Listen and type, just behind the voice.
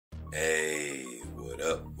Hey, what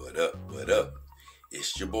up, what up, what up?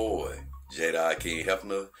 It's your boy, Jada King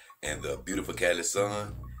Hefner and the beautiful Cali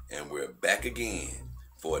Sun, and we're back again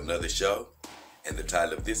for another show. And the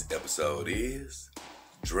title of this episode is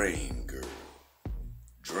Dream Girl.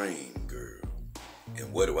 Dream Girl.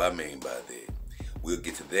 And what do I mean by that? We'll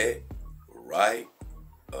get to that right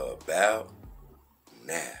about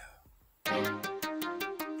now.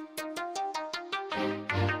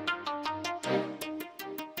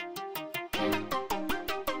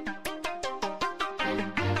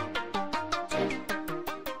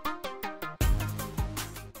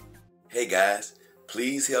 Hey guys,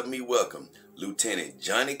 please help me welcome Lieutenant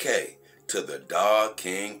Johnny K to the Dog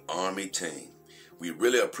King Army team. We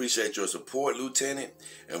really appreciate your support, Lieutenant,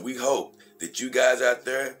 and we hope that you guys out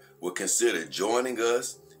there will consider joining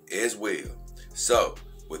us as well. So,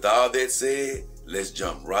 with all that said, let's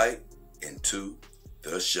jump right into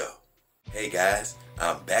the show. Hey guys,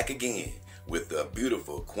 I'm back again with the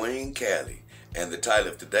beautiful Queen Cali, and the title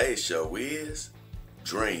of today's show is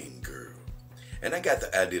Dream Girl. And I got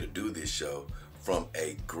the idea to do this show from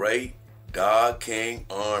a great Dog King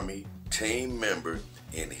Army team member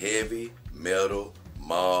in Heavy Metal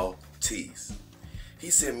Maltese. He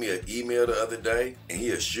sent me an email the other day and he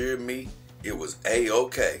assured me it was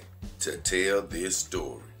A-OK to tell this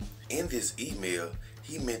story. In this email,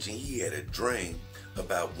 he mentioned he had a dream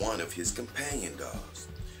about one of his companion dogs.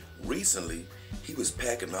 Recently, he was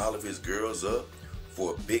packing all of his girls up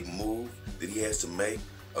for a big move that he has to make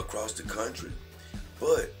across the country.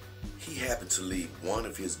 But he happened to leave one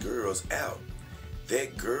of his girls out.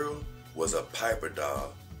 That girl was a Piper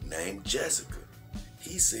dog named Jessica.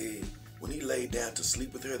 He said when he laid down to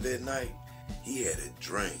sleep with her that night, he had a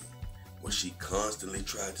dream where she constantly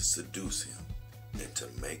tried to seduce him into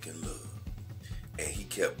making love. And he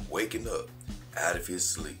kept waking up out of his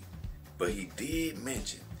sleep. But he did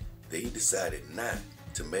mention that he decided not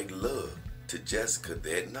to make love to Jessica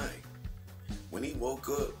that night. When he woke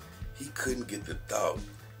up, he couldn't get the thought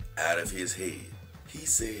out of his head. He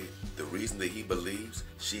said the reason that he believes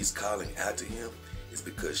she's calling out to him is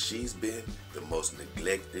because she's been the most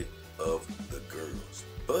neglected of the girls.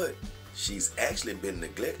 But she's actually been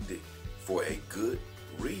neglected for a good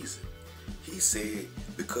reason. He said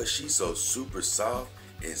because she's so super soft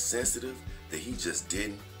and sensitive that he just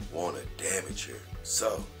didn't want to damage her.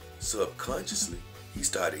 So, subconsciously, he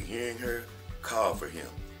started hearing her call for him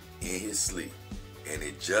in his sleep. And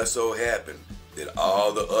it just so happened that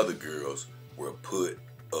all the other girls were put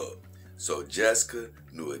up. So Jessica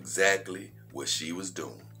knew exactly what she was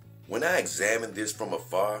doing. When I examined this from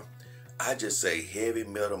afar, I just say Heavy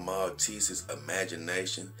Metal Maltese's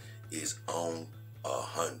imagination is on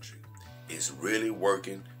 100. It's really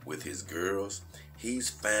working with his girls.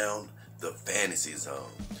 He's found the fantasy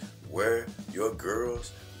zone where your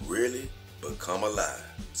girls really become alive.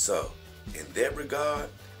 So, in that regard,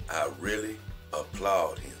 I really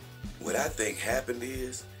applaud him. What I think happened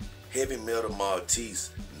is Heavy Metal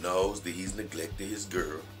Maltese knows that he's neglected his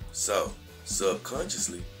girl. So,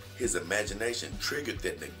 subconsciously, his imagination triggered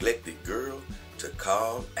that neglected girl to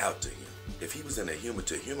call out to him. If he was in a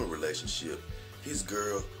human-to-human relationship, his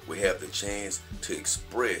girl would have the chance to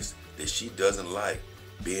express that she doesn't like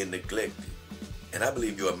being neglected. And I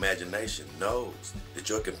believe your imagination knows that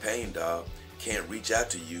your companion dog can't reach out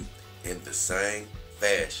to you in the same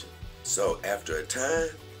fashion. So after a time,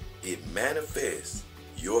 it manifests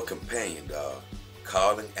your companion dog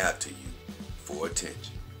calling out to you for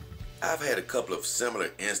attention. I've had a couple of similar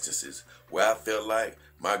instances where I felt like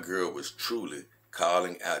my girl was truly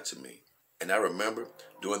calling out to me. And I remember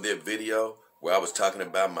doing that video where I was talking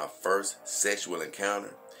about my first sexual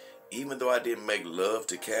encounter. Even though I didn't make love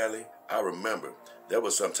to Cali, I remember there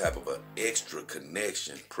was some type of an extra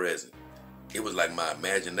connection present. It was like my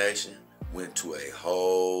imagination went to a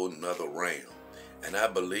whole nother realm. And I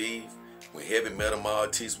believe when Heavy Metal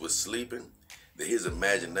Maltese was sleeping, that his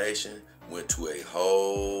imagination went to a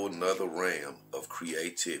whole nother realm of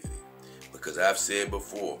creativity. Because I've said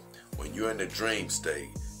before, when you're in the dream state,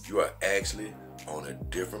 you are actually on a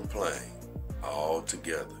different plane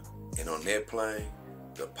altogether. And on that plane,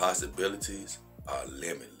 the possibilities are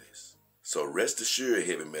limitless. So rest assured,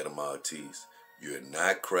 Heavy Metal Maltese, you're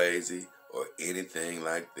not crazy or anything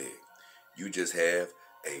like that. You just have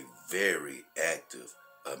a very active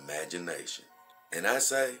imagination. And I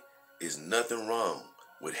say, there's nothing wrong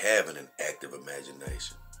with having an active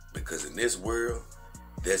imagination. Because in this world,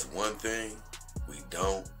 that's one thing we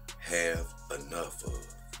don't have enough of.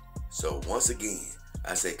 So once again,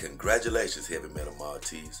 I say congratulations, Heavy Metal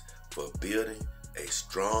Maltese, for building a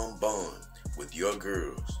strong bond with your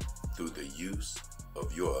girls through the use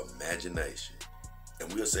of your imagination.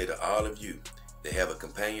 And we'll say to all of you that have a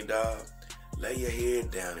companion dog, lay your head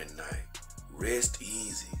down at night, rest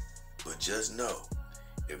easy, but just know,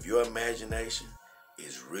 if your imagination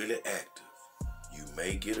is really active, you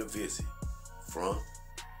may get a visit from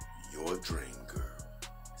your dream girl.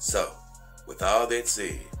 So, with all that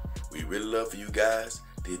said, we really love for you guys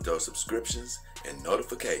to hit those subscriptions and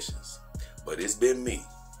notifications. But it's been me,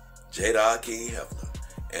 J. King Hefner,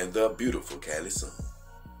 and the beautiful Callie Soon.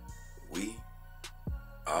 We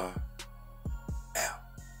are